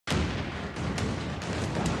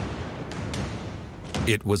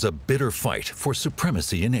It was a bitter fight for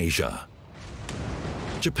supremacy in Asia.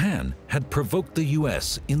 Japan had provoked the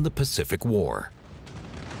US in the Pacific War.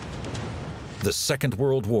 The Second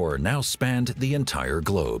World War now spanned the entire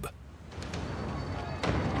globe.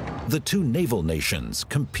 The two naval nations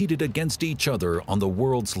competed against each other on the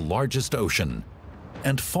world's largest ocean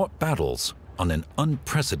and fought battles on an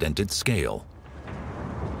unprecedented scale.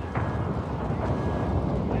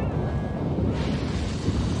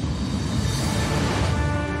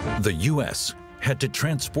 The US had to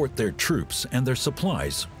transport their troops and their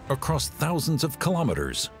supplies across thousands of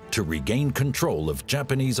kilometers to regain control of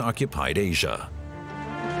Japanese-occupied Asia.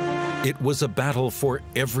 It was a battle for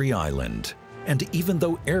every island, and even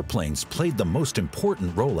though airplanes played the most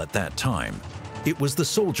important role at that time, it was the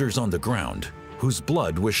soldiers on the ground whose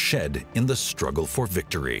blood was shed in the struggle for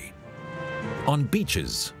victory. On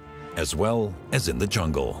beaches, as well as in the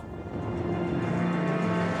jungle.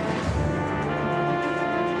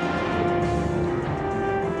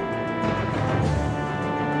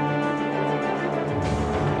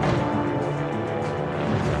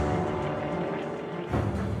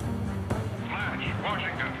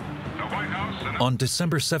 On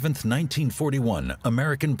December 7, 1941,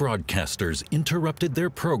 American broadcasters interrupted their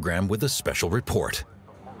program with a special report.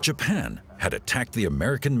 Japan had attacked the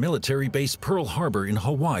American military base Pearl Harbor in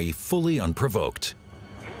Hawaii fully unprovoked.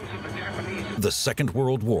 The Second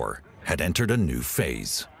World War had entered a new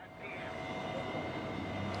phase.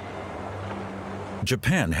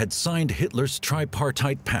 Japan had signed Hitler's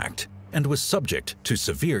tripartite pact and was subject to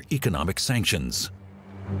severe economic sanctions.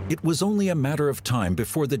 It was only a matter of time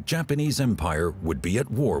before the Japanese Empire would be at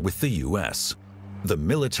war with the US. The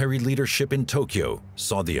military leadership in Tokyo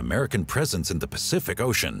saw the American presence in the Pacific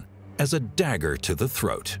Ocean as a dagger to the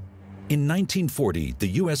throat. In 1940, the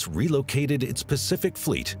US relocated its Pacific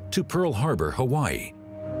Fleet to Pearl Harbor, Hawaii.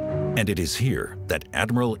 And it is here that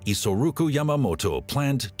Admiral Isoroku Yamamoto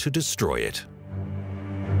planned to destroy it.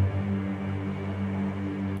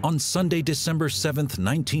 On Sunday, December 7,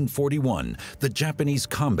 1941, the Japanese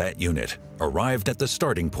combat unit arrived at the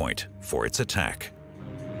starting point for its attack.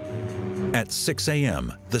 At 6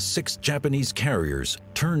 a.m., the 6 Japanese carriers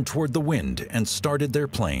turned toward the wind and started their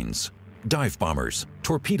planes, dive bombers,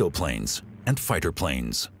 torpedo planes, and fighter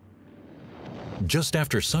planes. Just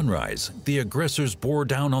after sunrise, the aggressors bore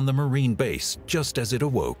down on the Marine base just as it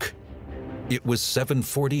awoke. It was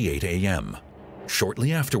 7:48 a.m.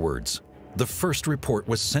 Shortly afterwards, the first report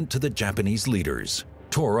was sent to the Japanese leaders,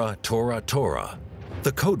 Tora, Tora, Tora,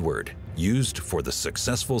 the code word used for the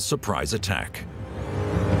successful surprise attack.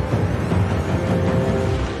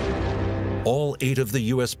 All 8 of the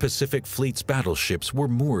U.S. Pacific Fleet's battleships were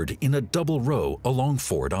moored in a double row along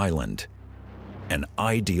Ford Island. An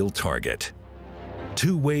ideal target.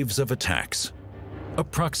 2 waves of attacks.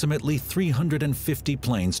 Approximately 350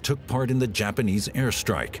 planes took part in the Japanese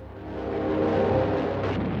airstrike.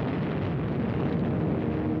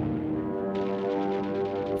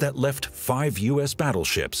 That left 5 U.S.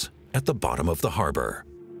 battleships at the bottom of the harbor.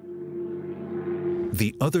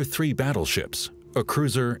 The other 3 battleships, a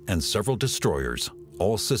cruiser and several destroyers,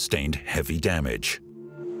 all sustained heavy damage.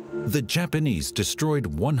 The Japanese destroyed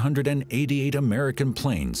 188 American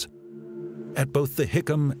planes at both the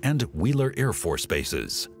Hickam and Wheeler Air Force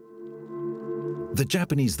bases. The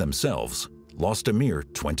Japanese themselves lost a mere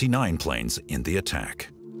 29 planes in the attack.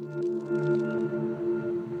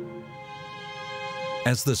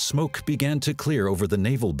 As the smoke began to clear over the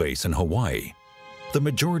naval base in Hawaii, the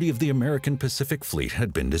majority of the American Pacific Fleet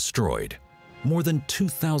had been destroyed. More than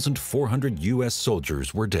 2,400 U.S.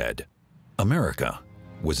 soldiers were dead. America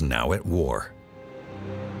was now at war.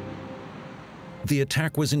 The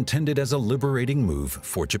attack was intended as a liberating move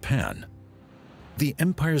for Japan. The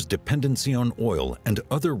empire's dependency on oil and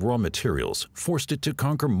other raw materials forced it to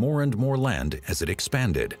conquer more and more land as it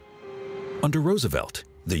expanded. Under Roosevelt,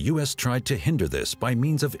 the U.S. tried to hinder this by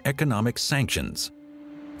means of economic sanctions.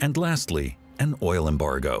 And lastly, an oil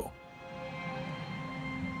embargo.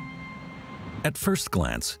 At first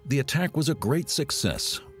glance, the attack was a great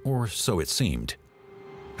success, or so it seemed.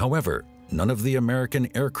 However, none of the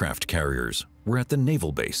American aircraft carriers were at the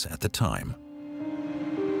naval base at the time.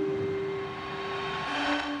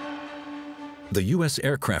 The U.S.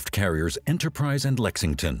 aircraft carriers Enterprise and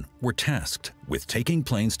Lexington were tasked with taking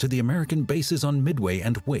planes to the American bases on Midway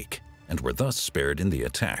and Wake, and were thus spared in the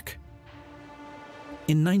attack.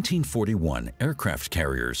 In 1941, aircraft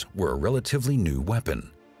carriers were a relatively new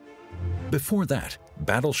weapon. Before that,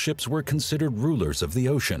 battleships were considered rulers of the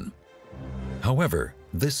ocean. However,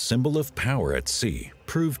 this symbol of power at sea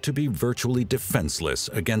proved to be virtually defenseless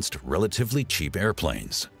against relatively cheap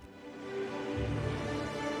airplanes.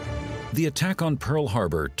 The attack on Pearl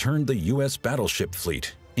Harbor turned the U.S. battleship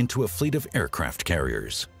fleet into a fleet of aircraft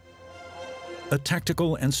carriers. A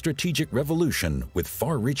tactical and strategic revolution with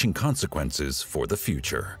far-reaching consequences for the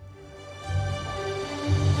future.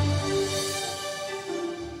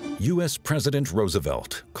 U.S. President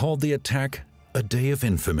Roosevelt called the attack a day of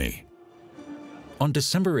infamy. On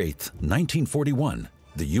December 8, 1941,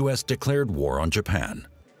 the U.S. declared war on Japan.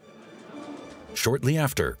 Shortly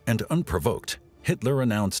after, and unprovoked, Hitler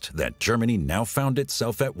announced that Germany now found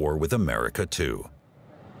itself at war with America too.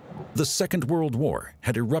 The Second World War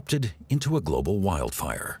had erupted into a global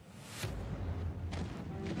wildfire.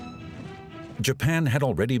 Japan had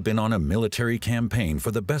already been on a military campaign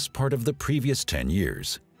for the best part of the previous 10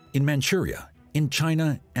 years, in Manchuria, in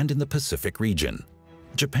China, and in the Pacific region.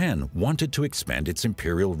 Japan wanted to expand its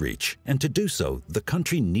imperial reach, and to do so, the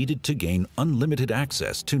country needed to gain unlimited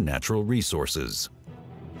access to natural resources.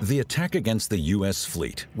 The attack against the U.S.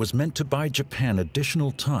 fleet was meant to buy Japan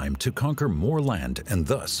additional time to conquer more land and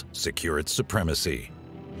thus secure its supremacy.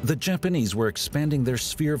 The Japanese were expanding their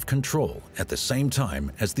sphere of control at the same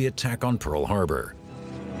time as the attack on Pearl Harbor.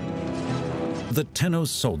 The TENOS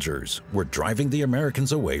soldiers were driving the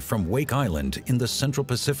Americans away from Wake Island in the Central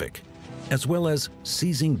Pacific, as well as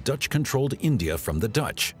seizing Dutch-controlled India from the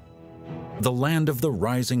Dutch. The land of the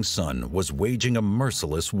rising sun was waging a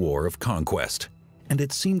merciless war of conquest, and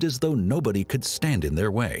it seemed as though nobody could stand in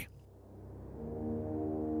their way.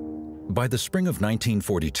 By the spring of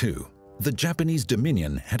 1942, the Japanese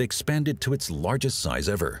dominion had expanded to its largest size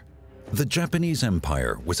ever. The Japanese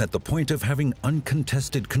Empire was at the point of having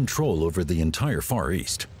uncontested control over the entire Far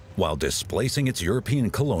East, while displacing its European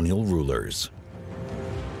colonial rulers.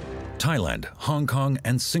 Thailand, Hong Kong,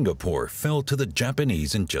 and Singapore fell to the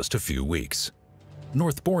Japanese in just a few weeks.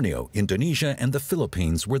 North Borneo, Indonesia, and the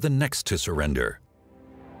Philippines were the next to surrender.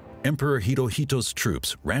 Emperor Hirohito's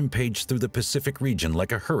troops rampaged through the Pacific region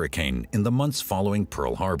like a hurricane in the months following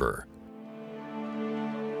Pearl Harbor.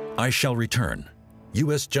 "I shall return,"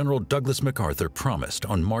 U.S. General Douglas MacArthur promised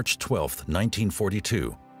on March 12,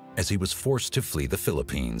 1942, as he was forced to flee the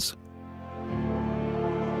Philippines.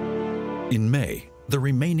 In May, the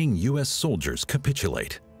remaining U.S. soldiers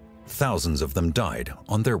capitulate. Thousands of them died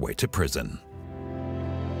on their way to prison.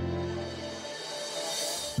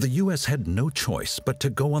 The U.S. had no choice but to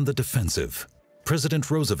go on the defensive. President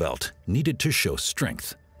Roosevelt needed to show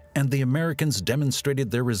strength, and the Americans demonstrated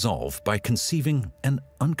their resolve by conceiving an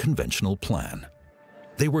unconventional plan.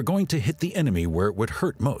 They were going to hit the enemy where it would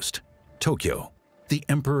hurt most: Tokyo, the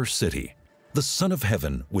Emperor City. The Son of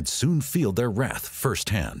Heaven would soon feel their wrath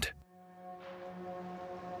firsthand.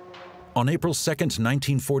 On April 2,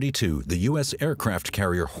 1942, the U.S. aircraft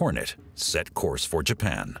carrier Hornet set course for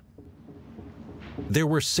Japan. There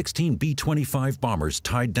were 16 B-25 bombers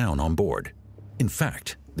tied down on board. In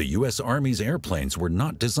fact, the U.S. Army's airplanes were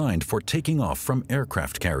not designed for taking off from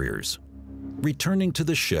aircraft carriers. Returning to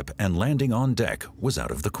the ship and landing on deck was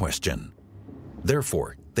out of the question.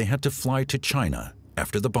 Therefore, they had to fly to China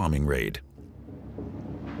after the bombing raid.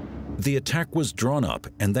 The attack was drawn up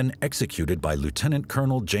and then executed by Lieutenant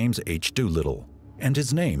Colonel James H. Doolittle, and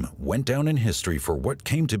his name went down in history for what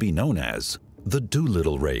came to be known as the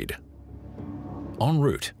Doolittle Raid. En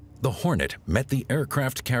route, the Hornet met the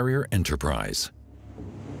aircraft carrier Enterprise.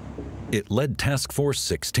 It led Task Force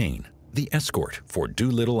 16, the escort for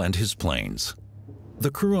Doolittle and his planes.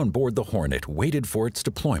 The crew on board the Hornet waited for its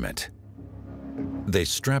deployment. They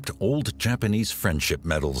strapped old Japanese friendship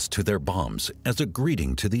medals to their bombs as a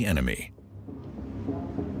greeting to the enemy.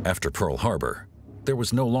 After Pearl Harbor, there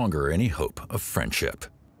was no longer any hope of friendship.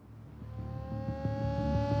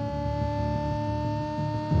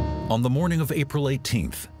 On the morning of April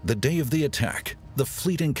 18th, the day of the attack, the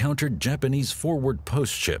fleet encountered Japanese forward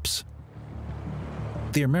post ships.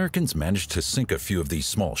 The Americans managed to sink a few of these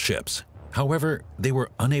small ships. However, they were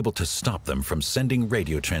unable to stop them from sending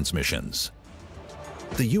radio transmissions.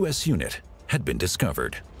 The U.S. unit had been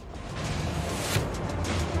discovered.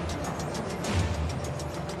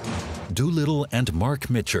 Doolittle and Mark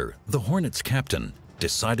Mitcher, the Hornet's captain,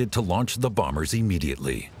 decided to launch the bombers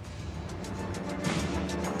immediately.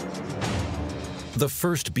 The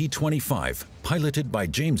first B-25, piloted by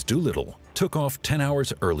James Doolittle, took off 10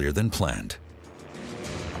 hours earlier than planned.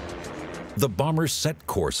 The bombers set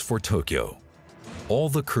course for Tokyo. All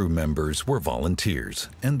the crew members were volunteers,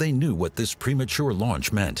 and they knew what this premature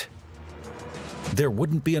launch meant. There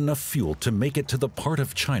wouldn't be enough fuel to make it to the part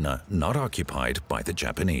of China not occupied by the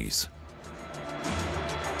Japanese.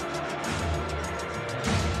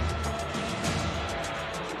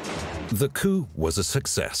 The coup was a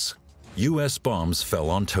success. U.S. bombs fell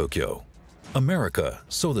on Tokyo. America,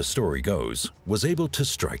 so the story goes, was able to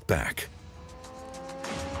strike back.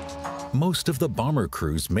 Most of the bomber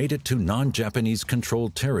crews made it to non-Japanese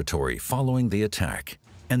controlled territory following the attack,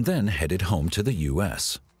 and then headed home to the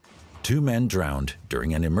U.S. 2 men drowned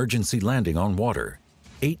during an emergency landing on water.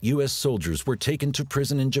 8 U.S. soldiers were taken to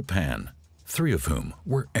prison in Japan, 3 of whom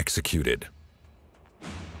were executed.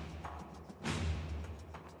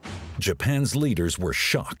 Japan's leaders were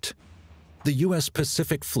shocked. The U.S.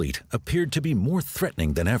 Pacific Fleet appeared to be more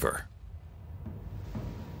threatening than ever.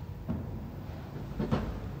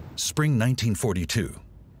 Spring 1942,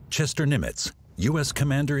 Chester Nimitz, U.S.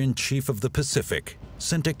 Commander-in-Chief of the Pacific,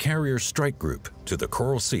 sent a carrier strike group to the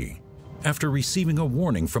Coral Sea after receiving a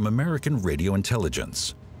warning from American radio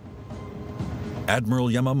intelligence. Admiral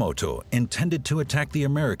Yamamoto intended to attack the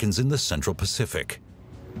Americans in the Central Pacific.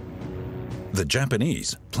 The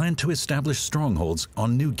Japanese planned to establish strongholds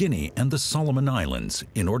on New Guinea and the Solomon Islands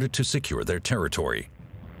in order to secure their territory.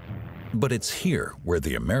 But it's here where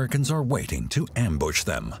the Americans are waiting to ambush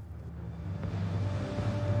them.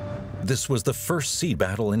 This was the first sea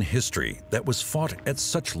battle in history that was fought at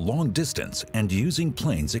such long distance and using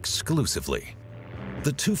planes exclusively.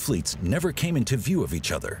 The 2 fleets never came into view of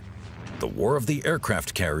each other. The War of the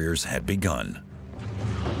Aircraft Carriers had begun.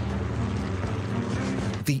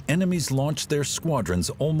 The enemies launched their squadrons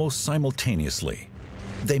almost simultaneously.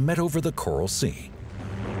 They met over the Coral Sea.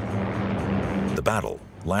 The battle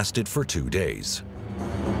lasted for 2 days.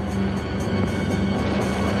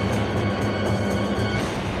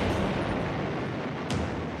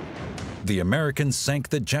 The Americans sank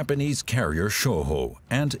the Japanese carrier Shoho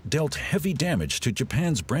and dealt heavy damage to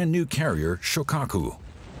Japan's brand new carrier Shokaku.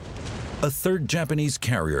 A 3rd Japanese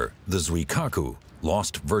carrier, the Zuikaku,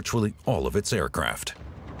 lost virtually all of its aircraft.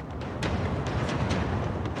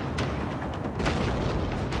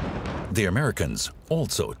 The Americans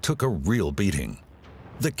also took a real beating.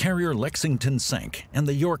 The carrier Lexington sank and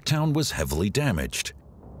the Yorktown was heavily damaged.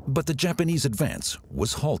 But the Japanese advance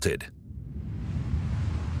was halted.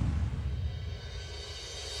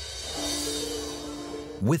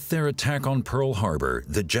 With their attack on Pearl Harbor,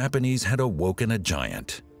 the Japanese had awoken a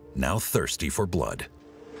giant, now thirsty for blood.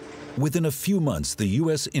 Within a few months, the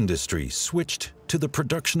U.S. industry switched to the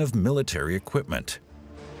production of military equipment.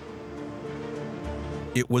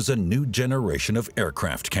 It was a new generation of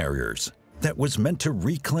aircraft carriers that was meant to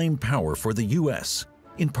reclaim power for the U.S.,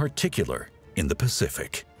 in particular in the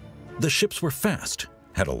Pacific. The ships were fast,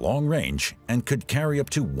 had a long range, and could carry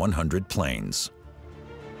up to 100 planes.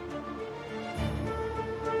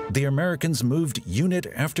 The Americans moved unit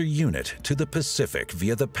after unit to the Pacific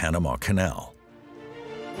via the Panama Canal.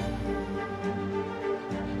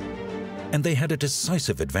 And they had a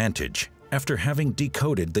decisive advantage after having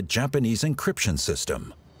decoded the Japanese encryption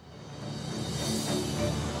system.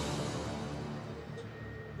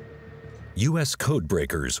 U.S.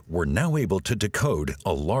 codebreakers were now able to decode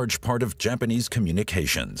a large part of Japanese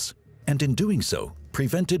communications, and in doing so,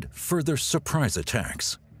 prevented further surprise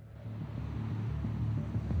attacks.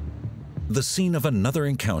 The scene of another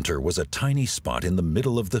encounter was a tiny spot in the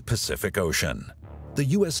middle of the Pacific Ocean, the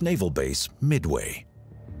U.S. naval base Midway.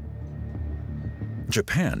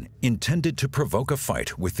 Japan intended to provoke a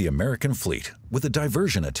fight with the American fleet with a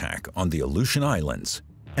diversion attack on the Aleutian Islands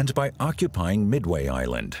and by occupying Midway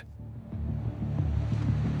Island.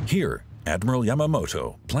 Here, Admiral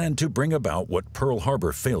Yamamoto planned to bring about what Pearl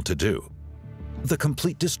Harbor failed to do: the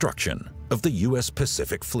complete destruction of the U.S.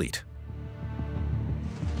 Pacific Fleet.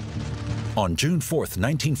 On June 4,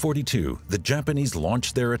 1942, the Japanese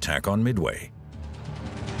launched their attack on Midway.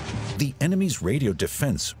 The enemy's radio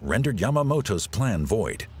defense rendered Yamamoto's plan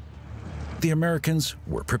void. The Americans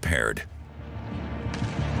were prepared.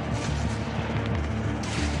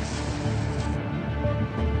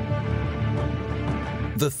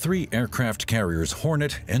 The 3 aircraft carriers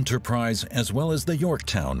Hornet, Enterprise, as well as the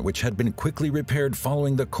Yorktown, which had been quickly repaired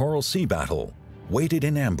following the Coral Sea battle, waited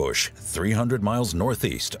in ambush 300 miles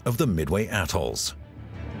northeast of the Midway Atolls.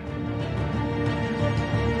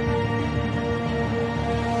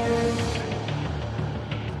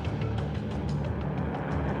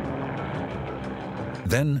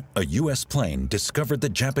 Then, a U.S. plane discovered the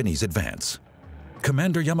Japanese advance.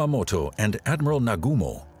 Commander Yamamoto and Admiral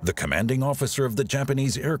Nagumo, the commanding officer of the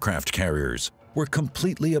Japanese aircraft carriers, were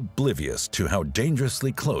completely oblivious to how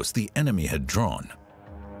dangerously close the enemy had drawn.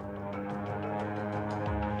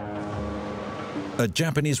 A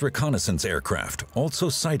Japanese reconnaissance aircraft also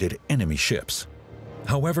sighted enemy ships.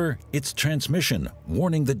 However, its transmission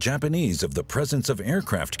warning the Japanese of the presence of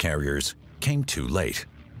aircraft carriers came too late.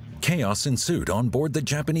 Chaos ensued on board the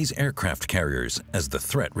Japanese aircraft carriers as the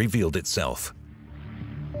threat revealed itself.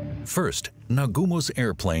 First, Nagumo's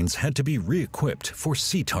airplanes had to be re-equipped for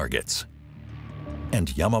sea targets, and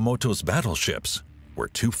Yamamoto's battleships were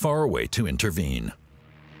too far away to intervene.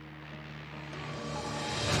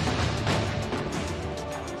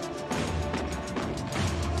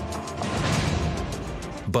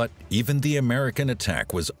 But even the American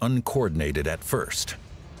attack was uncoordinated at first.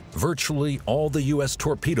 Virtually all the U.S.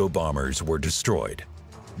 torpedo bombers were destroyed,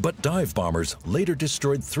 but dive bombers later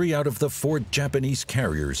destroyed 3 out of the 4 Japanese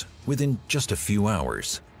carriers within just a few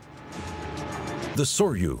hours. The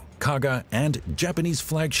Soryu, Kaga, and Japanese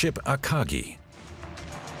flagship Akagi.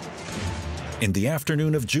 In the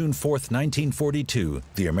afternoon of June 4, 1942,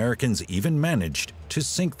 the Americans even managed to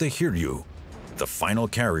sink the Hiryu, the final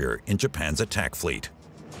carrier in Japan's attack fleet.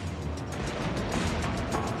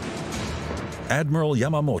 Admiral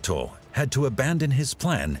Yamamoto had to abandon his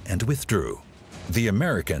plan and withdrew. The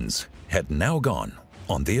Americans had now gone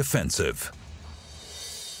on the offensive.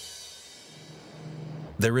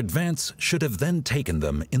 Their advance should have then taken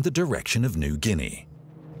them in the direction of New Guinea.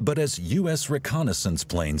 But as U.S. reconnaissance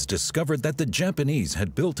planes discovered that the Japanese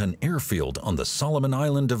had built an airfield on the Solomon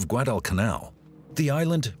Island of Guadalcanal, the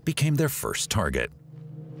island became their first target.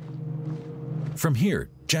 From here,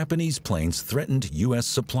 Japanese planes threatened U.S.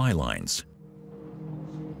 supply lines.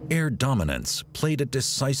 Air dominance played a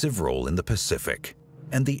decisive role in the Pacific,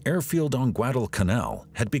 and the airfield on Guadalcanal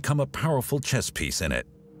had become a powerful chess piece in it.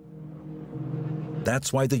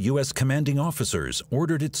 That's why the U.S. commanding officers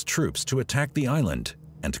ordered its troops to attack the island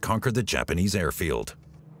and conquer the Japanese airfield.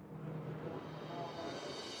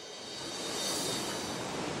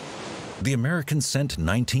 The Americans sent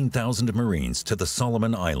 19,000 Marines to the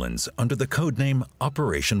Solomon Islands under the codename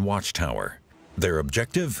Operation Watchtower. Their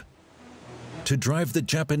objective? To drive the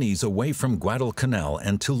Japanese away from Guadalcanal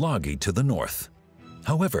and Tulagi to the north.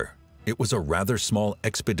 However, it was a rather small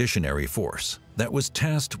expeditionary force that was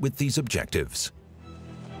tasked with these objectives.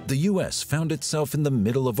 The U.S. found itself in the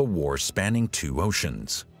middle of a war spanning 2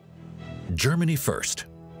 oceans. Germany first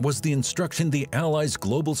was the instruction the Allies'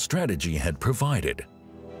 global strategy had provided.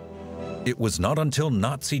 It was not until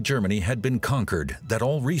Nazi Germany had been conquered that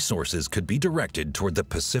all resources could be directed toward the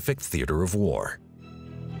Pacific theater of war.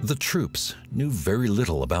 The troops knew very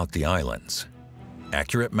little about the islands.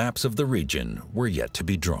 Accurate maps of the region were yet to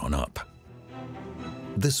be drawn up.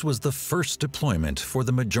 This was the first deployment for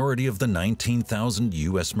the majority of the 19,000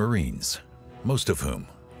 U.S. Marines, most of whom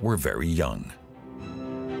were very young.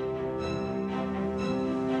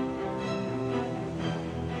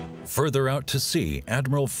 Further out to sea,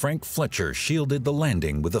 Admiral Frank Fletcher shielded the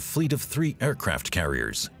landing with a fleet of 3 aircraft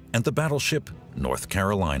carriers and the battleship North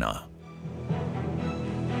Carolina.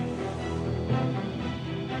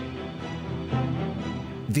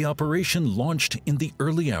 The operation launched in the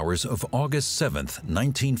early hours of August 7,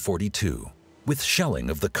 1942, with shelling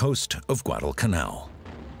of the coast of Guadalcanal.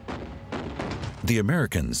 The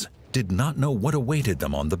Americans did not know what awaited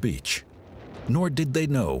them on the beach, nor did they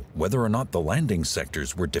know whether or not the landing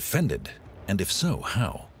sectors were defended, and if so,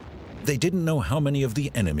 how. They didn't know how many of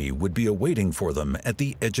the enemy would be awaiting for them at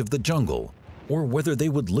the edge of the jungle, or whether they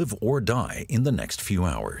would live or die in the next few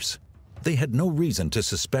hours. They had no reason to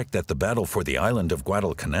suspect that the battle for the island of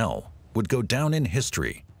Guadalcanal would go down in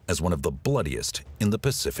history as one of the bloodiest in the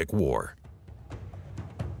Pacific War.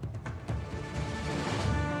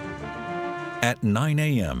 At 9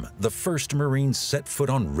 a.m., the first Marines set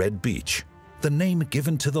foot on Red Beach, the name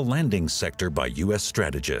given to the landing sector by U.S.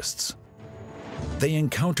 strategists. They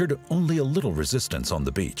encountered only a little resistance on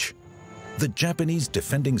the beach. The Japanese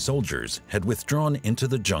defending soldiers had withdrawn into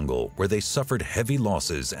the jungle where they suffered heavy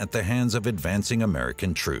losses at the hands of advancing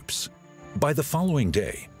American troops. By the following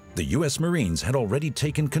day, the U.S. Marines had already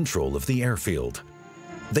taken control of the airfield.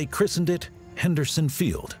 They christened it Henderson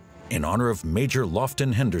Field in honor of Major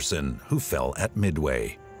Lofton Henderson, who fell at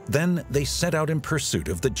Midway. Then they set out in pursuit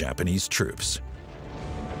of the Japanese troops.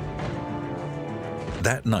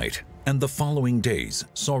 That night and the following days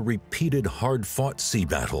saw repeated hard-fought sea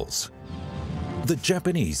battles. The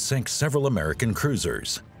Japanese sank several American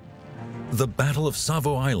cruisers. The Battle of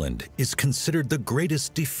Savo Island is considered the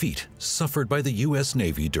greatest defeat suffered by the U.S.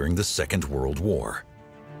 Navy during the Second World War.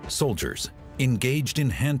 Soldiers engaged in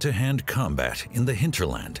hand-to-hand combat in the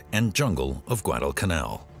hinterland and jungle of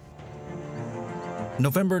Guadalcanal.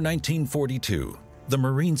 November 1942, the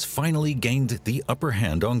Marines finally gained the upper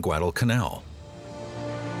hand on Guadalcanal.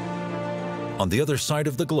 On the other side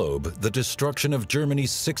of the globe, the destruction of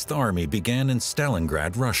Germany's 6th Army began in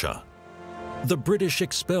Stalingrad, Russia. The British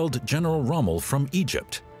expelled General Rommel from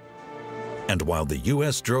Egypt. And while the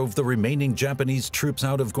U.S. drove the remaining Japanese troops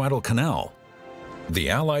out of Guadalcanal,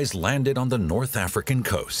 the Allies landed on the North African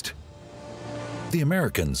coast. The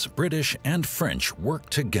Americans, British, and French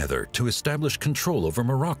worked together to establish control over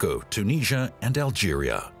Morocco, Tunisia, and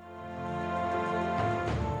Algeria.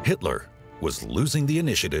 Hitler was losing the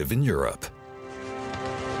initiative in Europe.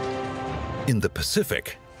 In the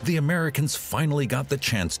Pacific, the Americans finally got the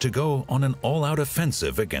chance to go on an all-out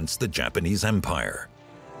offensive against the Japanese Empire.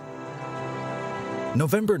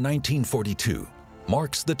 November 1942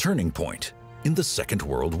 marks the turning point in the Second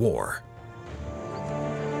World War.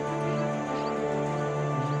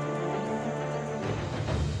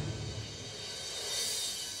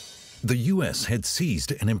 The U.S. had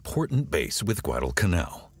seized an important base with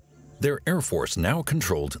Guadalcanal. Their Air Force now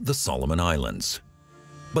controlled the Solomon Islands.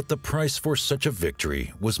 But the price for such a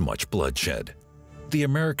victory was much bloodshed. The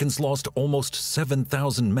Americans lost almost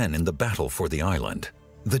 7,000 men in the battle for the island.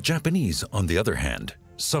 The Japanese, on the other hand,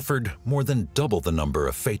 suffered more than double the number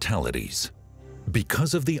of fatalities.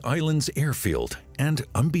 Because of the island's airfield, and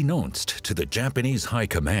unbeknownst to the Japanese High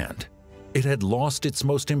Command, it had lost its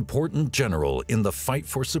most important general in the fight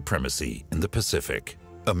for supremacy in the Pacific.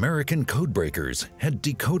 American codebreakers had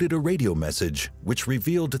decoded a radio message which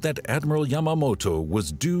revealed that Admiral Yamamoto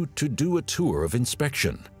was due to do a tour of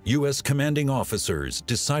inspection. U.S. commanding officers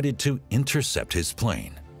decided to intercept his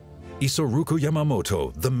plane. Isoroku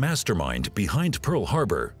Yamamoto, the mastermind behind Pearl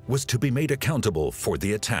Harbor, was to be made accountable for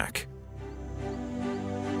the attack.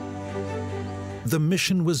 The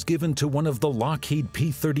mission was given to one of the Lockheed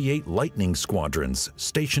P-38 Lightning squadrons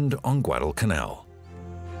stationed on Guadalcanal.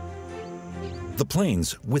 The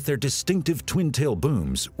planes, with their distinctive twin-tail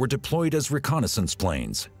booms, were deployed as reconnaissance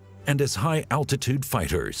planes and as high-altitude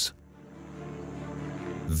fighters.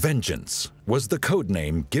 Vengeance was the code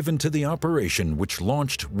name given to the operation, which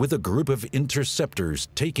launched with a group of interceptors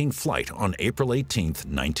taking flight on April 18,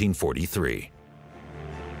 1943.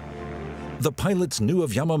 The pilots knew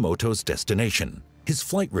of Yamamoto's destination, his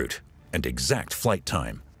flight route, and exact flight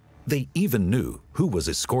time. They even knew who was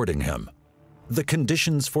escorting him. The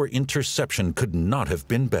conditions for interception could not have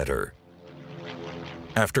been better.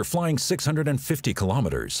 After flying 650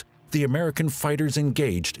 kilometers, the American fighters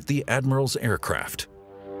engaged the Admiral's aircraft.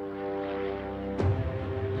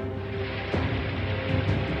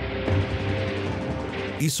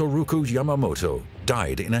 Isoroku Yamamoto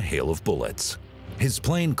died in a hail of bullets. His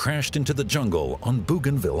plane crashed into the jungle on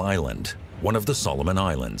Bougainville Island, one of the Solomon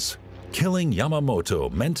Islands. Killing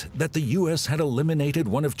Yamamoto meant that the U.S. had eliminated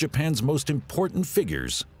one of Japan's most important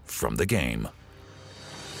figures from the game.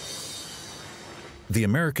 The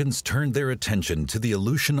Americans turned their attention to the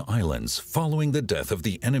Aleutian Islands following the death of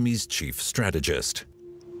the enemy's chief strategist.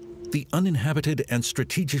 The uninhabited and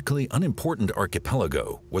strategically unimportant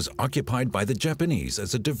archipelago was occupied by the Japanese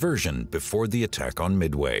as a diversion before the attack on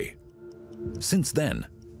Midway. Since then,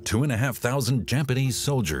 2,500 Japanese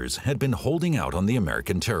soldiers had been holding out on the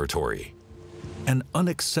American territory. An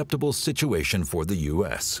unacceptable situation for the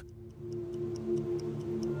U.S.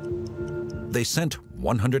 They sent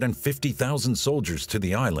 150,000 soldiers to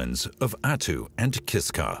the islands of Attu and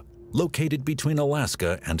Kiska, located between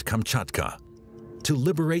Alaska and Kamchatka, to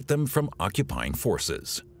liberate them from occupying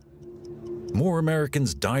forces. More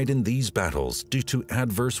Americans died in these battles due to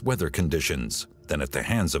adverse weather conditions than at the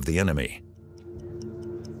hands of the enemy.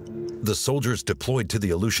 The soldiers deployed to the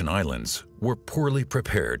Aleutian Islands were poorly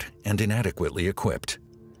prepared and inadequately equipped.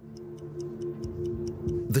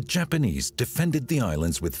 The Japanese defended the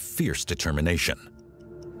islands with fierce determination.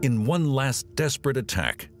 In one last desperate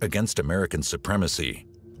attack against American supremacy,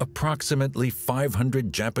 approximately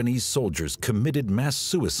 500 Japanese soldiers committed mass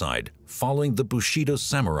suicide following the Bushido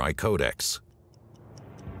Samurai Codex.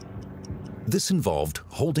 This involved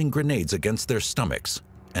holding grenades against their stomachs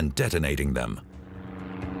and detonating them.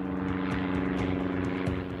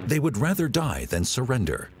 They would rather die than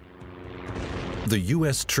surrender. The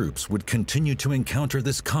U.S. troops would continue to encounter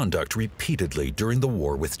this conduct repeatedly during the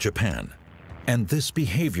war with Japan, and this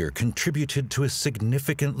behavior contributed to a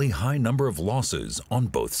significantly high number of losses on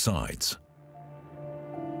both sides.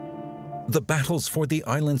 The battles for the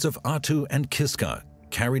islands of Attu and Kiska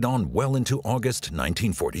carried on well into August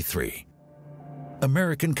 1943.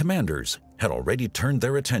 American commanders had already turned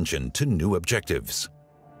their attention to new objectives.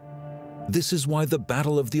 This is why the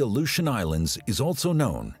Battle of the Aleutian Islands is also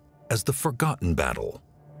known as the Forgotten Battle.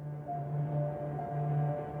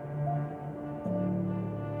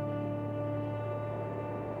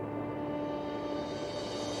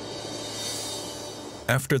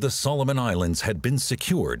 After the Solomon Islands had been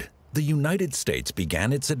secured, the United States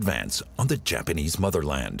began its advance on the Japanese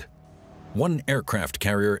motherland. One aircraft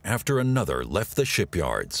carrier after another left the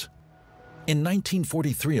shipyards. In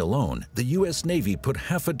 1943 alone, the U.S. Navy put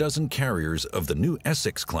half a dozen carriers of the new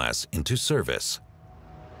Essex class into service.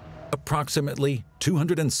 approximately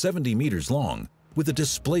 270 meters long, with a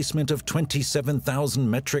displacement of 27,000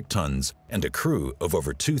 metric tons and a crew of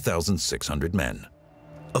over 2,600 men.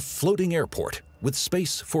 A floating airport with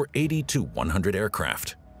space for 80 to 100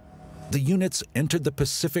 aircraft. The units entered the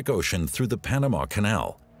Pacific Ocean through the Panama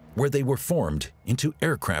Canal, where they were formed into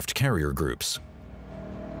aircraft carrier groups.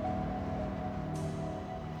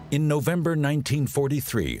 In November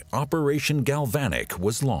 1943, Operation Galvanic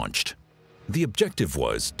was launched. The objective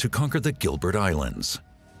was to conquer the Gilbert Islands,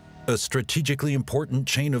 a strategically important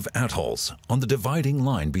chain of atolls on the dividing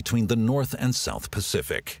line between the North and South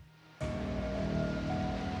Pacific.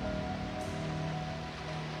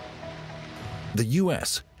 The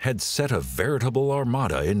U.S. had set a veritable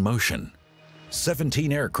armada in motion.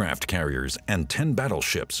 17 aircraft carriers and 10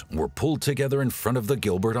 battleships were pulled together in front of the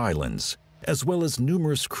Gilbert Islands, as well as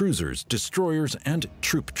numerous cruisers, destroyers, and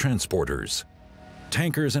troop transporters.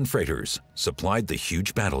 Tankers and freighters supplied the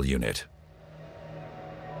huge battle unit.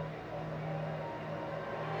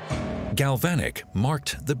 Galvanic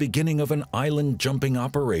marked the beginning of an island-jumping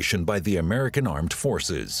operation by the American Armed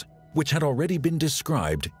Forces, which had already been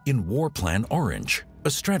described in War Plan Orange, a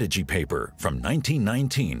strategy paper from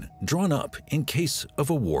 1919 drawn up in case of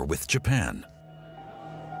a war with Japan.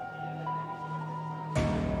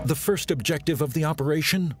 The first objective of the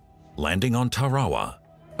operation? Landing on Tarawa,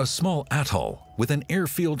 a small atoll with an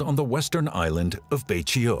airfield on the western island of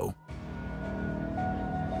Beichio.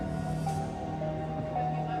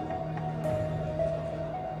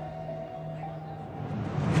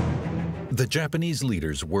 The Japanese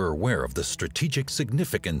leaders were aware of the strategic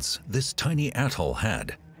significance this tiny atoll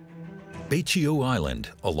had. Beichio Island,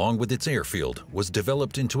 along with its airfield, was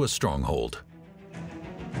developed into a stronghold.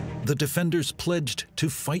 The defenders pledged to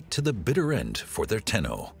fight to the bitter end for their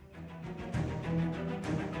Tenno.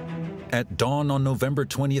 At dawn on November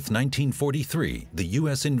 20th, 1943, the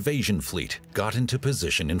U.S. invasion fleet got into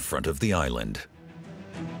position in front of the island.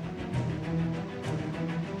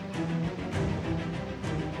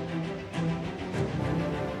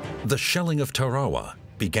 The shelling of Tarawa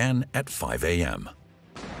began at 5 a.m.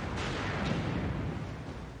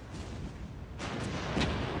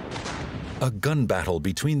 A gun battle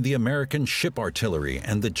between the American ship artillery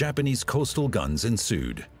and the Japanese coastal guns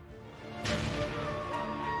ensued.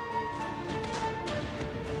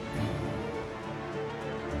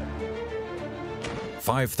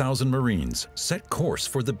 "5,000 Marines set course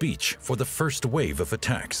for the beach for the first wave of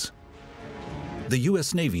attacks. The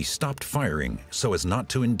U.S. Navy stopped firing so as not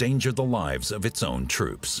to endanger the lives of its own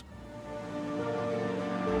troops.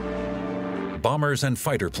 Bombers and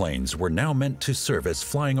fighter planes were now meant to serve as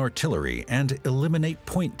flying artillery and eliminate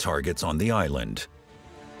point targets on the island.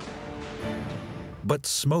 But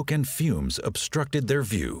smoke and fumes obstructed their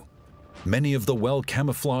view. Many of the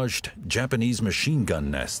well-camouflaged Japanese machine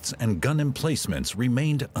gun nests and gun emplacements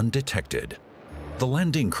remained undetected. The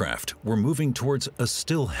landing craft were moving towards a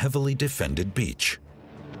still heavily defended beach.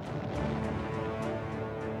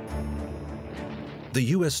 The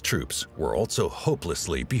U.S. troops were also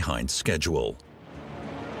hopelessly behind schedule.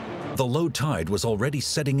 The low tide was already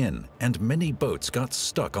setting in, and many boats got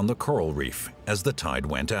stuck on the coral reef as the tide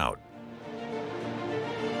went out.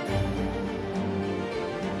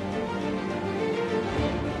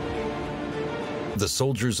 The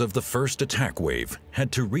soldiers of the first attack wave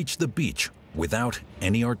had to reach the beach without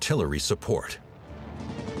any artillery support.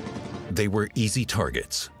 They were easy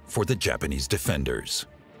targets for the Japanese defenders.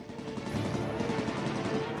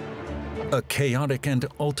 A chaotic and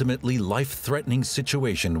ultimately life-threatening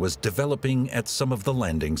situation was developing at some of the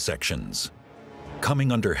landing sections.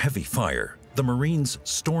 Coming under heavy fire, the Marines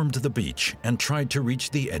stormed the beach and tried to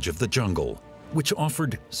reach the edge of the jungle, which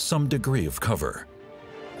offered some degree of cover.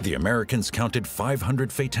 The Americans counted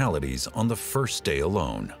 500 fatalities on the first day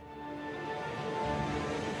alone.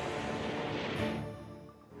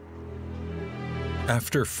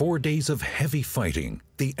 After 4 days of heavy fighting,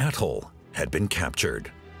 the atoll had been captured.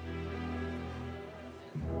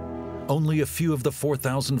 Only a few of the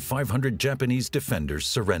 4,500 Japanese defenders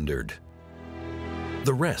surrendered.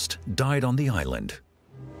 The rest died on the island.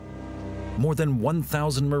 More than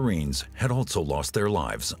 1,000 Marines had also lost their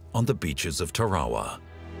lives on the beaches of Tarawa.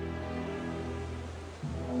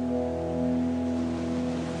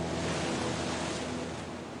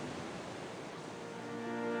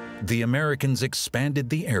 The Americans expanded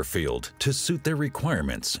the airfield to suit their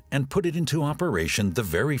requirements and put it into operation the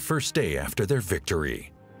very first day after their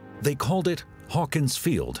victory. They called it Hawkins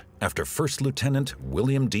Field after First Lieutenant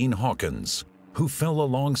William Dean Hawkins, who fell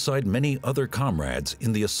alongside many other comrades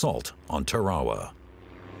in the assault on Tarawa.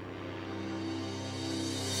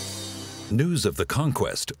 News of the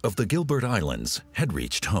conquest of the Gilbert Islands had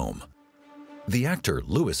reached home. The actor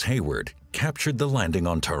Lewis Hayward captured the landing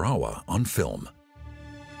on Tarawa on film.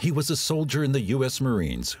 He was a soldier in the U.S.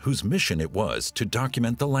 Marines whose mission it was to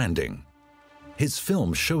document the landing. His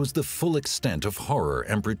film shows the full extent of horror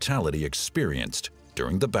and brutality experienced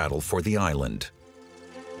during the battle for the island.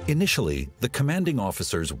 Initially, the commanding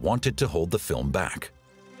officers wanted to hold the film back.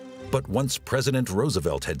 But once President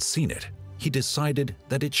Roosevelt had seen it, he decided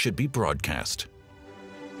that it should be broadcast.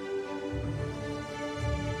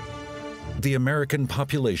 The American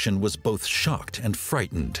population was both shocked and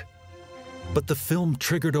frightened. But the film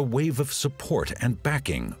triggered a wave of support and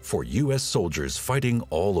backing for U.S. soldiers fighting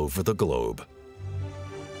all over the globe.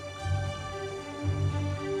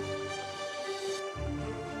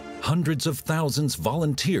 Hundreds of thousands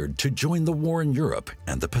volunteered to join the war in Europe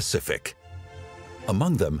and the Pacific.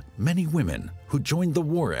 Among them, many women who joined the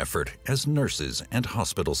war effort as nurses and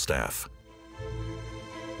hospital staff.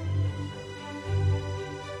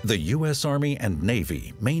 The U.S. Army and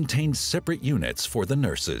Navy maintained separate units for the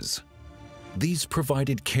nurses. These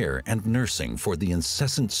provided care and nursing for the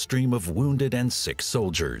incessant stream of wounded and sick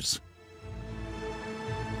soldiers.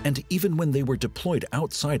 And even when they were deployed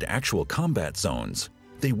outside actual combat zones,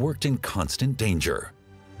 they worked in constant danger.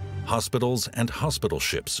 Hospitals and hospital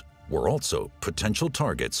ships were also potential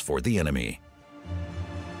targets for the enemy.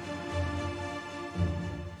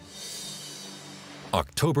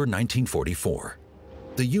 October 1944.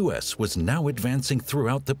 The U.S. was now advancing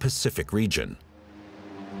throughout the Pacific region.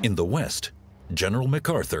 In the west, General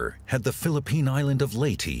MacArthur had the Philippine island of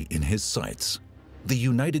Leyte in his sights. The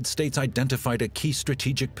United States identified a key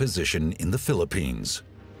strategic position in the Philippines.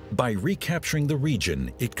 By recapturing the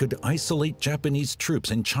region, it could isolate Japanese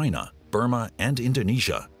troops in China, Burma, and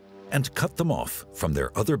Indonesia, and cut them off from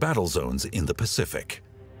their other battle zones in the Pacific.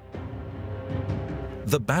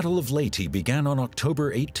 The Battle of Leyte began on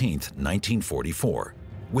October 18, 1944,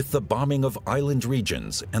 with the bombing of island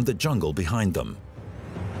regions and the jungle behind them.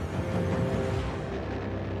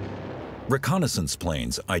 Reconnaissance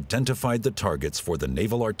planes identified the targets for the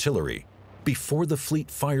naval artillery before the fleet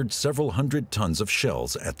fired several hundred tons of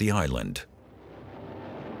shells at the island.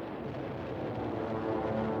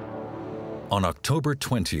 On October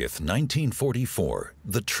 20, 1944,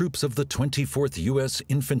 the troops of the 24th U.S.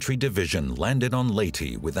 Infantry Division landed on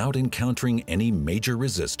Leyte without encountering any major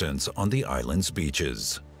resistance on the island's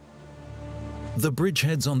beaches. The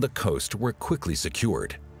bridgeheads on the coast were quickly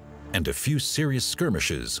secured, and a few serious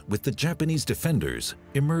skirmishes with the Japanese defenders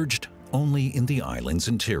emerged only in the island's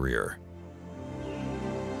interior.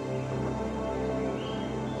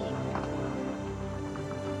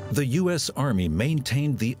 The U.S. Army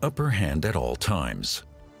maintained the upper hand at all times.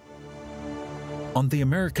 On the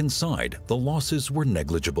American side, the losses were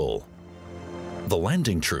negligible. The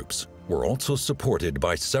landing troops were also supported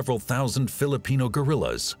by several thousand Filipino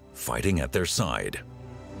guerrillas fighting at their side.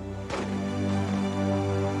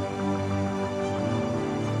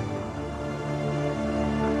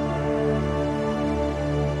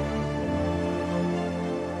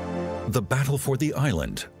 The battle for the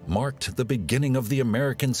island marked the beginning of the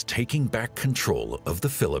Americans taking back control of the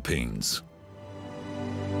Philippines.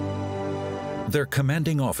 Their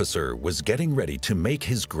commanding officer was getting ready to make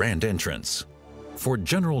his grand entrance. For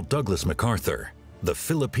General Douglas MacArthur, the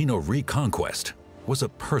Filipino reconquest was a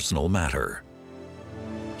personal matter.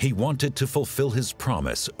 He wanted to fulfill his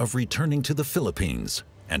promise of returning to the Philippines,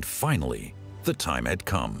 and finally, the time had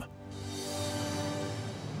come.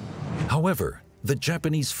 However, the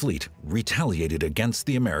Japanese fleet retaliated against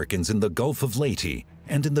the Americans in the Gulf of Leyte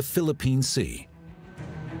and in the Philippine Sea.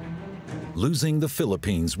 Losing the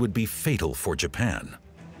Philippines would be fatal for Japan.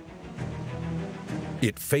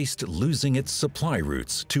 It faced losing its supply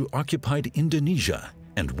routes to occupied Indonesia,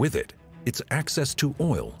 and with it, its access to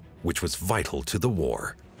oil, which was vital to the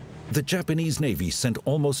war. The Japanese Navy sent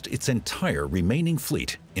almost its entire remaining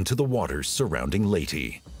fleet into the waters surrounding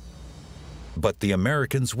Leyte. But the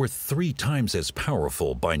Americans were 3 times as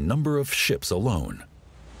powerful by number of ships alone.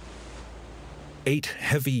 8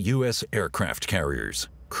 heavy U.S. aircraft carriers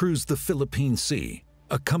cruised the Philippine Sea,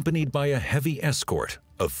 accompanied by a heavy escort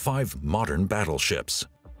of 5 modern battleships.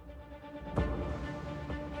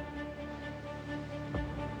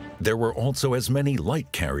 There were also as many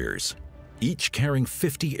light carriers, each carrying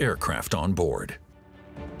 50 aircraft on board.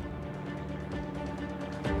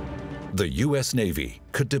 The U.S. Navy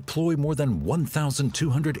could deploy more than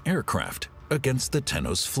 1,200 aircraft against the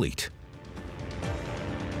Tenos fleet.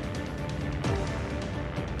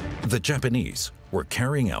 The Japanese were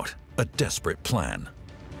carrying out a desperate plan.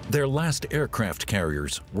 Their last aircraft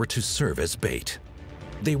carriers were to serve as bait.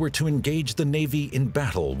 They were to engage the Navy in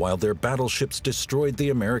battle while their battleships destroyed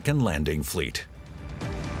the American landing fleet.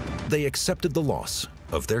 They accepted the loss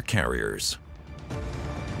of their carriers.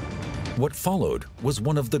 What followed was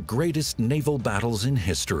one of the greatest naval battles in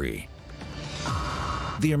history.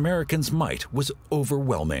 The Americans' might was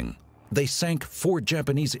overwhelming. They sank 4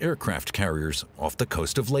 Japanese aircraft carriers off the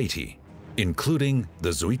coast of Leyte, including the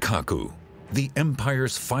Zuikaku, the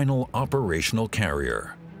Empire's final operational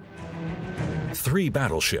carrier. 3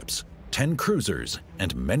 battleships, 10 cruisers,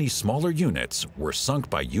 and many smaller units were sunk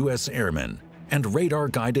by U.S. airmen and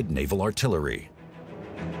radar-guided naval artillery.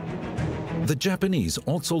 The Japanese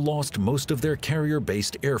also lost most of their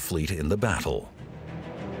carrier-based air fleet in the battle.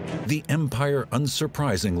 The Empire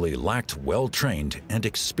unsurprisingly lacked well-trained and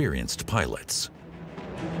experienced pilots.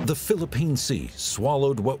 The Philippine Sea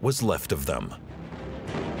swallowed what was left of them.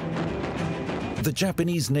 The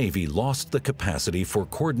Japanese Navy lost the capacity for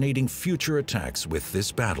coordinating future attacks with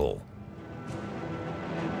this battle.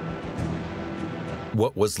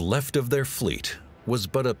 What was left of their fleet was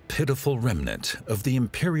but a pitiful remnant of the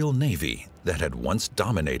Imperial Navy that had once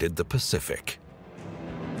dominated the Pacific.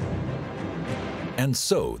 And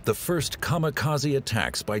so the first kamikaze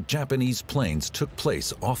attacks by Japanese planes took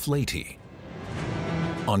place off Leyte.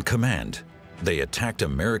 On command, they attacked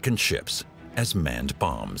American ships as manned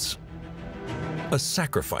bombs. A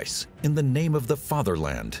sacrifice in the name of the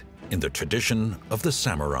fatherland, in the tradition of the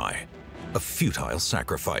samurai, a futile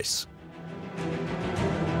sacrifice.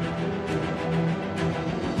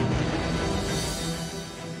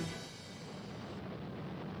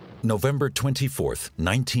 November 24,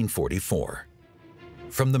 1944.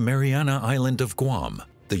 From the Mariana Island of Guam,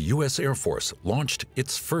 the U.S. Air Force launched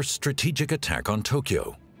its first strategic attack on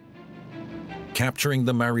Tokyo. Capturing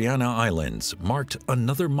the Mariana Islands marked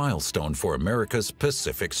another milestone for America's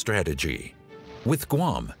Pacific strategy. With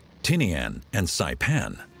Guam, Tinian, and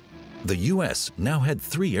Saipan, the U.S. now had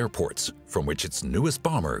 3 airports from which its newest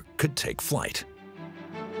bomber could take flight.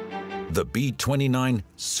 The B-29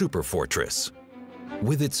 Superfortress.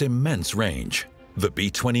 With its immense range, the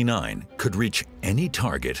B-29 could reach any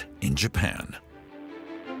target in Japan.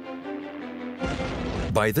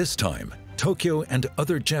 By this time, Tokyo and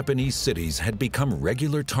other Japanese cities had become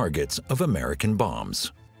regular targets of American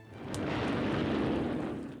bombs.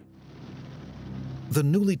 The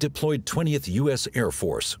newly deployed 20th U.S. Air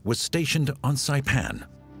Force was stationed on Saipan.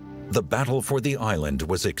 The battle for the island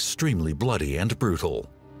was extremely bloody and brutal.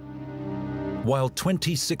 While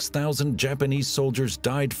 26,000 Japanese soldiers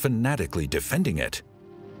died fanatically defending it,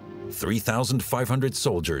 3,500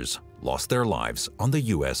 soldiers lost their lives on the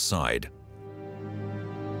U.S. side.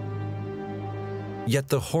 Yet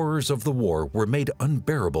the horrors of the war were made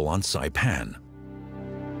unbearable on Saipan.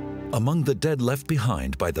 Among the dead left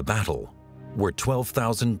behind by the battle were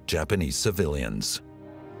 12,000 Japanese civilians.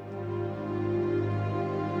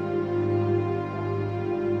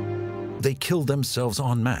 They killed themselves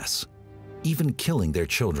en masse, even killing their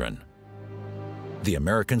children. The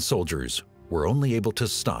American soldiers were only able to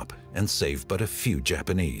stop and save but a few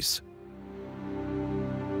Japanese.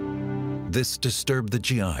 This disturbed the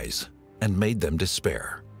GIs and made them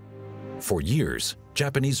despair. For years,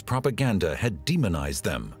 Japanese propaganda had demonized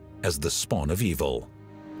them as the spawn of evil.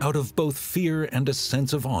 Out of both fear and a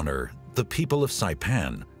sense of honor, the people of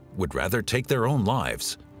Saipan would rather take their own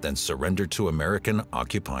lives than surrender to American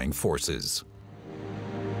occupying forces.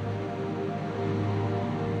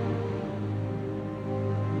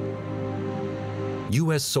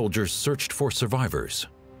 U.S. soldiers searched for survivors,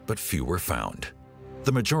 but few were found.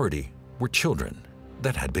 The majority were children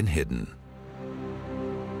that had been hidden.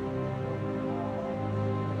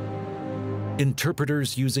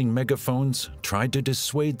 Interpreters using megaphones tried to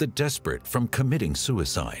dissuade the desperate from committing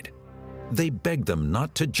suicide. They begged them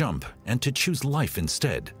not to jump and to choose life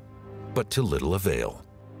instead, but to little avail.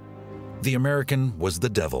 The American was the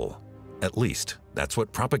devil. At least, that's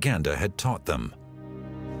what propaganda had taught them.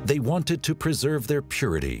 They wanted to preserve their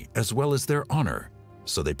purity as well as their honor,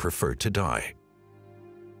 so they preferred to die.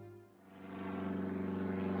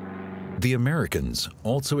 The Americans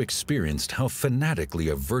also experienced how fanatically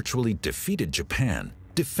a virtually defeated Japan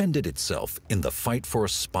defended itself in the fight for a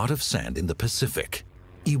spot of sand in the Pacific,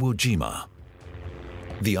 Iwo Jima.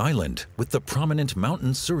 The island, with the prominent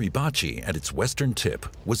mountain Suribachi at its western tip,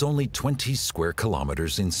 was only 20 square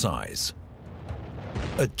kilometers in size.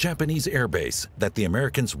 A Japanese airbase that the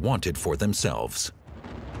Americans wanted for themselves.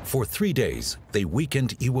 For 3 days, they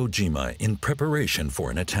weakened Iwo Jima in preparation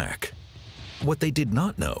for an attack. What they did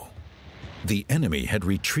not know, the enemy had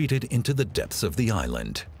retreated into the depths of the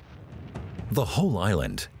island. The whole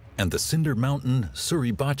island, and the Cinder Mountain,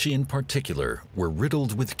 Suribachi in particular, were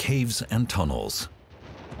riddled with caves and tunnels.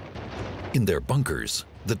 In their bunkers,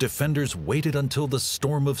 the defenders waited until the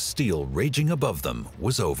storm of steel raging above them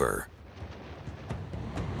was over.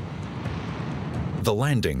 The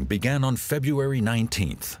landing began on February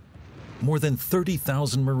 19th. More than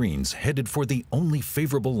 30,000 Marines headed for the only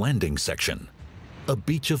favorable landing section, a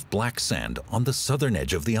beach of black sand on the southern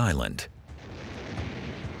edge of the island.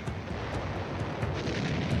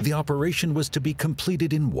 The operation was to be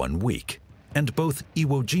completed in 1 week, and both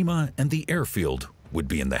Iwo Jima and the airfield would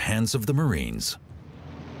be in the hands of the Marines.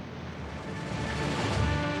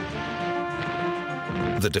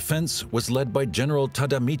 The defense was led by General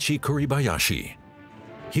Tadamichi Kuribayashi.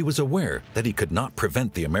 He was aware that he could not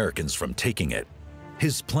prevent the Americans from taking it.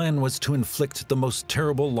 His plan was to inflict the most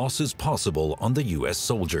terrible losses possible on the U.S.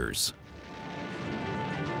 soldiers.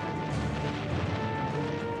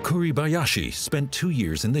 Kuribayashi spent 2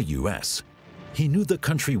 years in the U.S. He knew the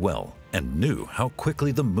country well and knew how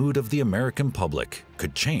quickly the mood of the American public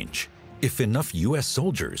could change if enough U.S.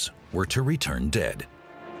 soldiers were to return dead.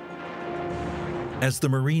 As the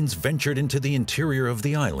Marines ventured into the interior of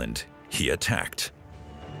the island, he attacked.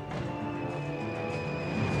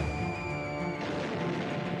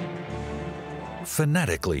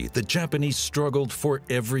 Fanatically, the Japanese struggled for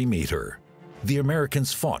every meter. The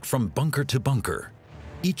Americans fought from bunker to bunker.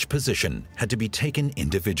 Each position had to be taken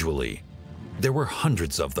individually. There were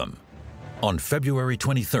hundreds of them. On February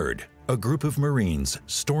 23rd, a group of Marines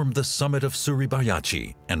stormed the summit of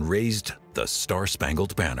Suribayachi and raised the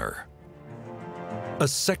Star-Spangled Banner. A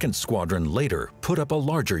second squadron later put up a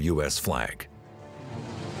larger U.S. flag.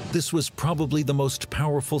 This was probably the most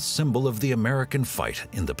powerful symbol of the American fight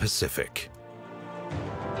in the Pacific.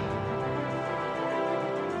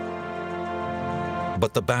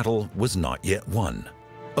 But the battle was not yet won.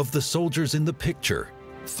 Of the soldiers in the picture,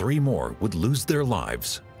 3 more would lose their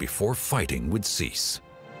lives before fighting would cease.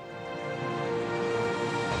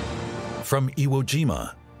 From Iwo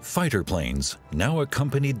Jima, fighter planes now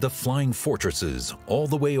accompanied the flying fortresses all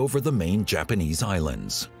the way over the main Japanese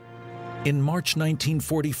islands. In March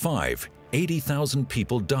 1945, 80,000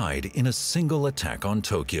 people died in a single attack on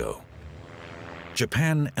Tokyo.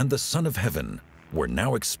 Japan and the Son of Heaven were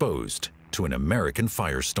now exposed to an American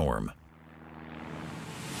firestorm.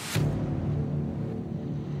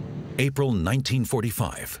 April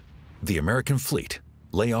 1945, the American fleet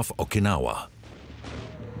lay off Okinawa.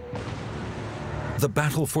 The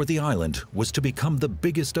battle for the island was to become the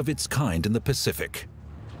biggest of its kind in the Pacific.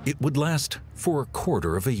 It would last for a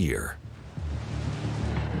quarter of a year.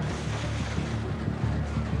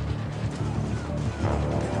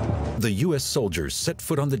 The U.S. soldiers set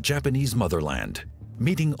foot on the Japanese motherland,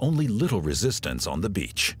 meeting only little resistance on the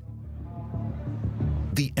beach.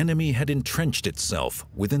 The enemy had entrenched itself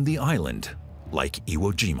within the island, like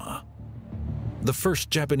Iwo Jima. The first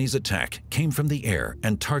Japanese attack came from the air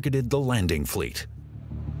and targeted the landing fleet.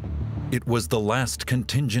 It was the last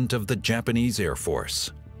contingent of the Japanese Air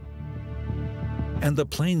Force. And the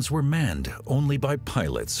planes were manned only by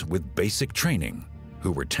pilots with basic training,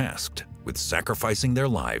 who were tasked with sacrificing their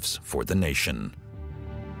lives for the nation.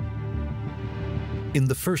 In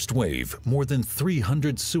the first wave, more than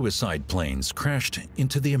 300 suicide planes crashed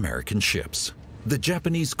into the American ships. The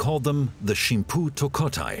Japanese called them the Shimpu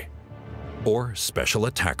Tokotai, or Special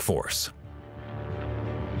Attack Force.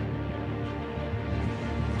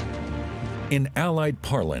 In Allied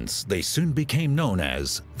parlance, they soon became known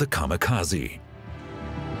as the Kamikaze.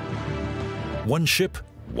 One ship,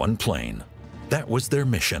 one plane. That was their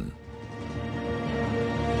mission.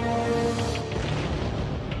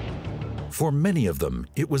 For many of them,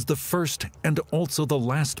 it was the first and also the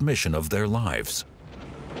last mission of their lives.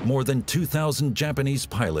 More than 2,000 Japanese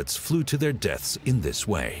pilots flew to their deaths in this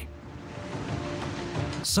way.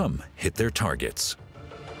 Some hit their targets.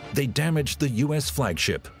 They damaged the U.S.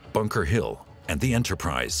 flagship, Bunker Hill, and the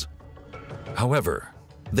Enterprise. However,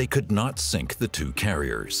 they could not sink the 2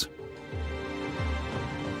 carriers.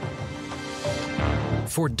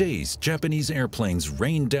 For days, Japanese airplanes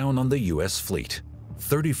rained down on the U.S. fleet.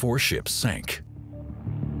 34 ships sank.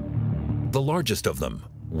 The largest of them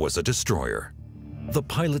was a destroyer. The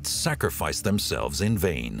pilots sacrificed themselves in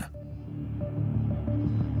vain.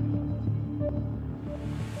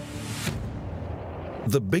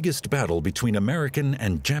 The biggest battle between American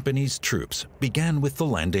and Japanese troops began with the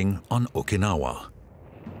landing on Okinawa.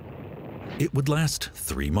 It would last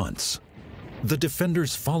 3 months. The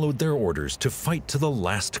defenders followed their orders to fight to the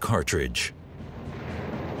last cartridge.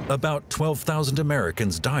 About 12,000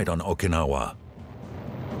 Americans died on Okinawa.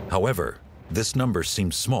 However, this number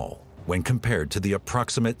seems small when compared to the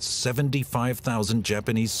approximate 75,000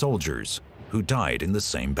 Japanese soldiers who died in the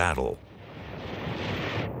same battle.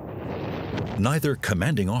 Neither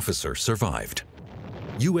commanding officer survived.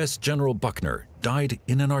 U.S. General Buckner died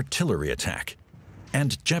in an artillery attack,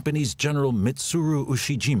 and Japanese General Mitsuru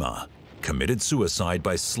Ushijima committed suicide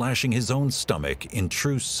by slashing his own stomach in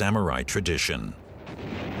true samurai tradition.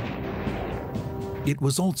 It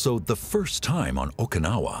was also the first time on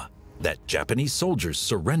Okinawa that Japanese soldiers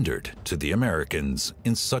surrendered to the Americans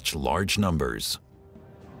in such large numbers.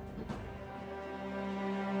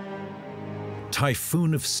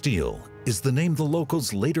 Typhoon of Steel is the name the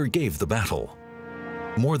locals later gave the battle.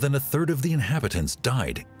 More than a third of the inhabitants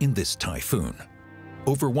died in this typhoon.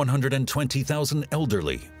 Over 120,000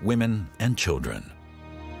 elderly, women, and children,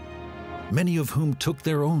 many of whom took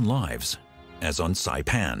their own lives, as on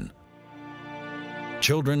Saipan.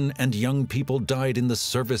 Children and young people died in the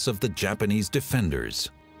service of the Japanese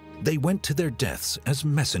defenders. They went to their deaths as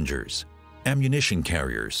messengers, ammunition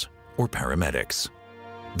carriers, or paramedics.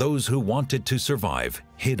 Those who wanted to survive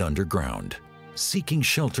hid underground, seeking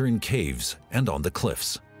shelter in caves and on the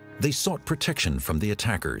cliffs. They sought protection from the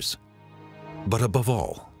attackers, but above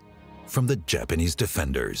all, from the Japanese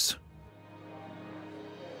defenders.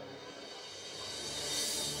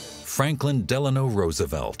 Franklin Delano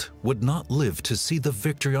Roosevelt would not live to see the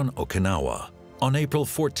victory on Okinawa. On April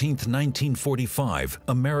 14, 1945,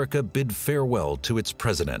 America bid farewell to its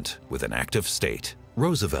president with an act of state.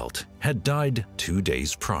 Roosevelt had died 2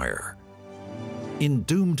 days prior. In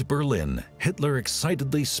doomed Berlin, Hitler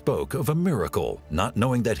excitedly spoke of a miracle, not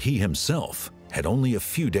knowing that he himself had only a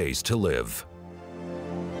few days to live.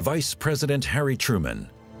 Vice President Harry Truman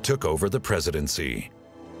took over the presidency.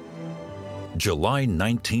 July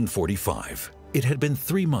 1945. It had been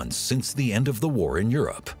 3 months since the end of the war in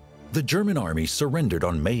Europe. The German army surrendered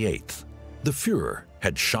on May 8th. The Führer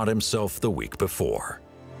had shot himself the week before.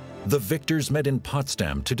 The victors met in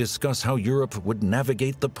Potsdam to discuss how Europe would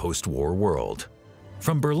navigate the post-war world.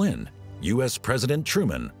 From Berlin, U.S. President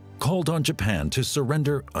Truman called on Japan to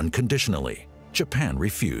surrender unconditionally. Japan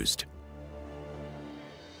refused.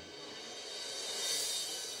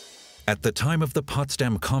 At the time of the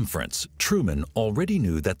Potsdam Conference, Truman already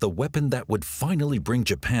knew that the weapon that would finally bring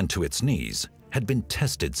Japan to its knees had been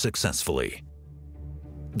tested successfully.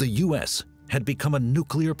 The U.S. had become a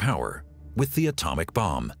nuclear power with the atomic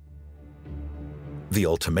bomb. The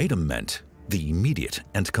ultimatum meant the immediate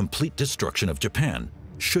and complete destruction of Japan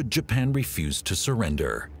should Japan refuse to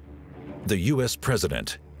surrender. The U.S.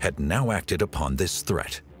 president had now acted upon this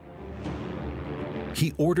threat.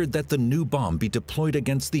 He ordered that the new bomb be deployed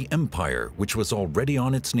against the empire which was already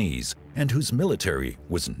on its knees and whose military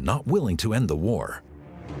was not willing to end the war.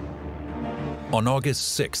 On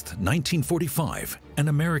August 6, 1945, an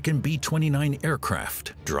American B-29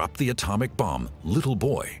 aircraft dropped the atomic bomb Little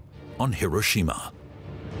Boy on Hiroshima.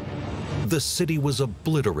 The city was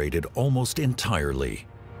obliterated almost entirely.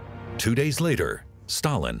 2 days later,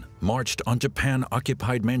 Stalin marched on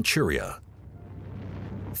Japan-occupied Manchuria.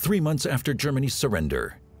 3 months after Germany's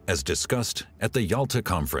surrender, as discussed at the Yalta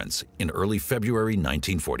Conference in early February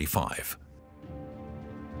 1945.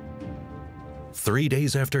 3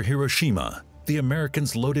 days after Hiroshima, the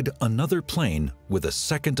Americans loaded another plane with a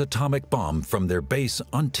second atomic bomb from their base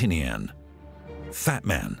on Tinian. Fat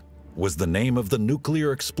Man was the name of the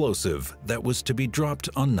nuclear explosive that was to be dropped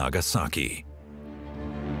on Nagasaki.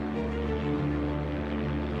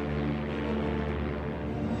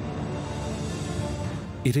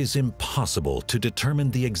 It is impossible to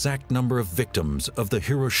determine the exact number of victims of the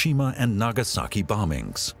Hiroshima and Nagasaki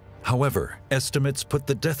bombings. However, estimates put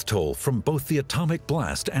the death toll from both the atomic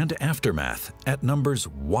blast and aftermath at numbers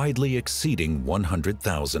widely exceeding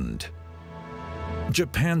 100,000.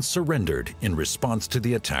 Japan surrendered in response to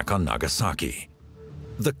the attack on Nagasaki.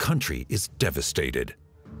 The country is devastated,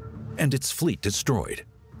 and its fleet destroyed.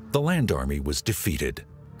 The land army was defeated,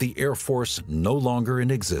 the Air Force no longer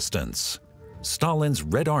in existence. Stalin's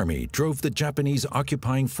Red Army drove the Japanese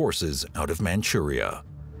occupying forces out of Manchuria.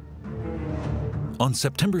 On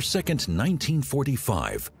September 2,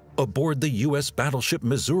 1945, aboard the U.S. battleship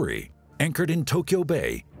Missouri, anchored in Tokyo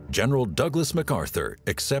Bay, General Douglas MacArthur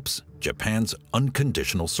accepts Japan's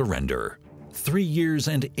unconditional surrender. 3 years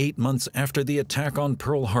and 8 months after the attack on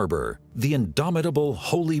Pearl Harbor, the indomitable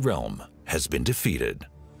Holy Realm has been defeated.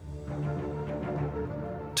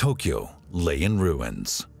 Tokyo lay in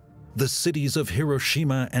ruins. The cities of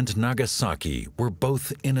Hiroshima and Nagasaki were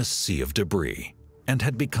both in a sea of debris and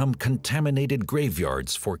had become contaminated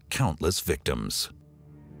graveyards for countless victims.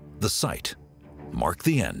 The site marked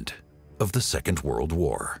the end of the Second World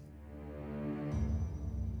War.